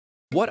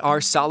What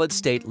are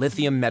solid-state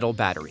lithium-metal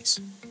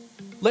batteries?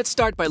 Let's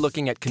start by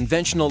looking at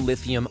conventional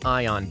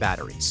lithium-ion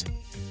batteries.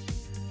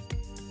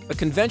 A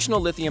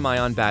conventional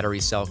lithium-ion battery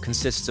cell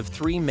consists of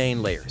three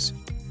main layers: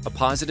 a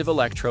positive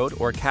electrode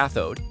or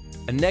cathode,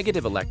 a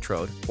negative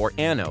electrode or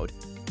anode,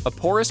 a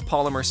porous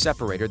polymer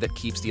separator that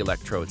keeps the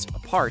electrodes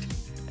apart,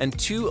 and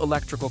two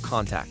electrical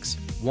contacts,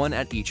 one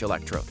at each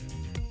electrode.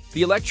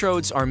 The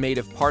electrodes are made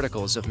of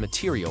particles of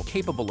material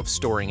capable of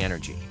storing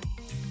energy.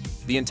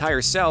 The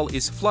entire cell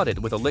is flooded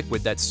with a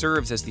liquid that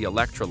serves as the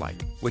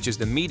electrolyte, which is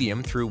the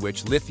medium through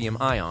which lithium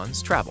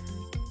ions travel.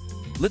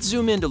 Let's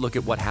zoom in to look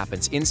at what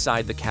happens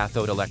inside the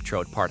cathode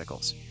electrode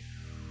particles.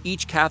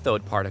 Each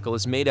cathode particle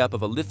is made up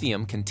of a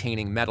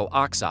lithium-containing metal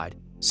oxide,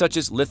 such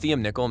as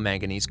lithium nickel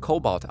manganese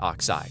cobalt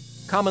oxide,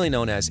 commonly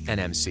known as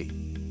NMC.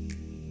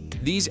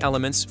 These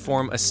elements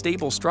form a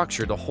stable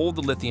structure to hold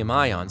the lithium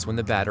ions when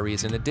the battery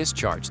is in the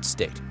discharged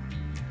state.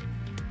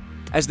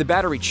 As the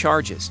battery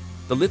charges,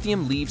 the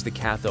lithium leaves the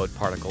cathode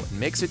particle and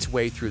makes its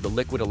way through the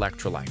liquid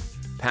electrolyte,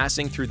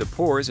 passing through the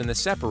pores in the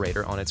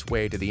separator on its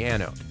way to the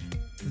anode.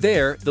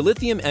 There, the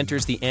lithium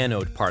enters the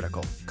anode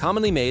particle,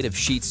 commonly made of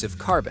sheets of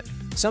carbon,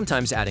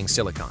 sometimes adding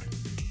silicon.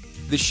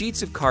 The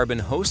sheets of carbon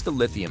host the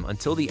lithium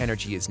until the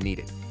energy is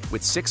needed,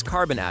 with 6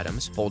 carbon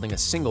atoms holding a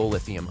single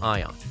lithium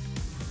ion.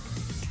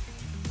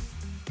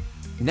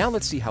 Now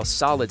let's see how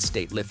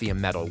solid-state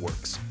lithium metal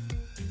works.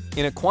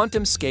 In a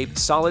quantum-scaped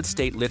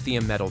solid-state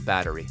lithium metal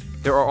battery,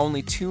 there are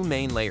only two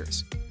main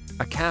layers: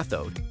 a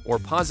cathode, or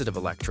positive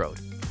electrode,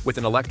 with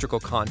an electrical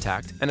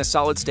contact, and a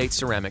solid-state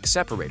ceramic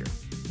separator,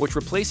 which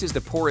replaces the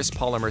porous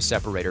polymer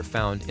separator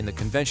found in the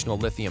conventional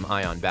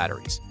lithium-ion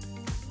batteries.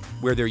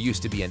 Where there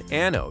used to be an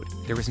anode,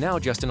 there is now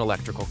just an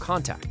electrical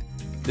contact.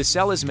 The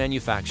cell is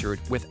manufactured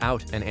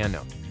without an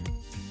anode.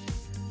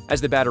 As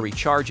the battery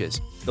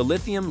charges, the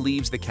lithium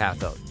leaves the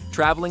cathode,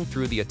 traveling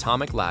through the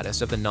atomic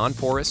lattice of the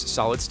non-porous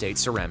solid-state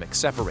ceramic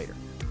separator.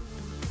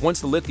 Once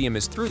the lithium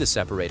is through the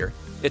separator,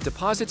 it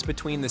deposits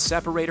between the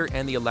separator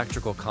and the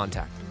electrical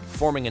contact,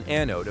 forming an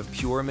anode of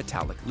pure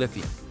metallic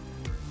lithium.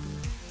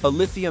 A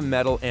lithium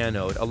metal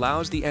anode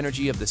allows the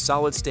energy of the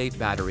solid-state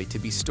battery to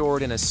be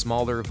stored in a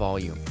smaller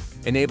volume,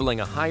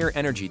 enabling a higher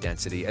energy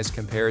density as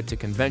compared to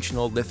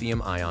conventional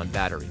lithium-ion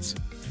batteries.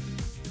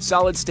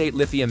 Solid-state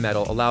lithium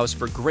metal allows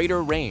for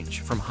greater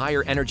range from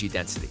higher energy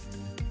density,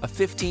 a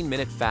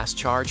 15-minute fast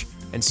charge,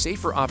 and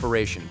safer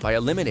operation by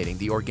eliminating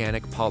the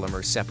organic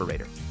polymer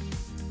separator.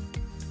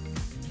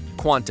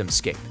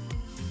 QuantumScape.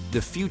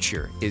 The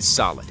future is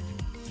solid.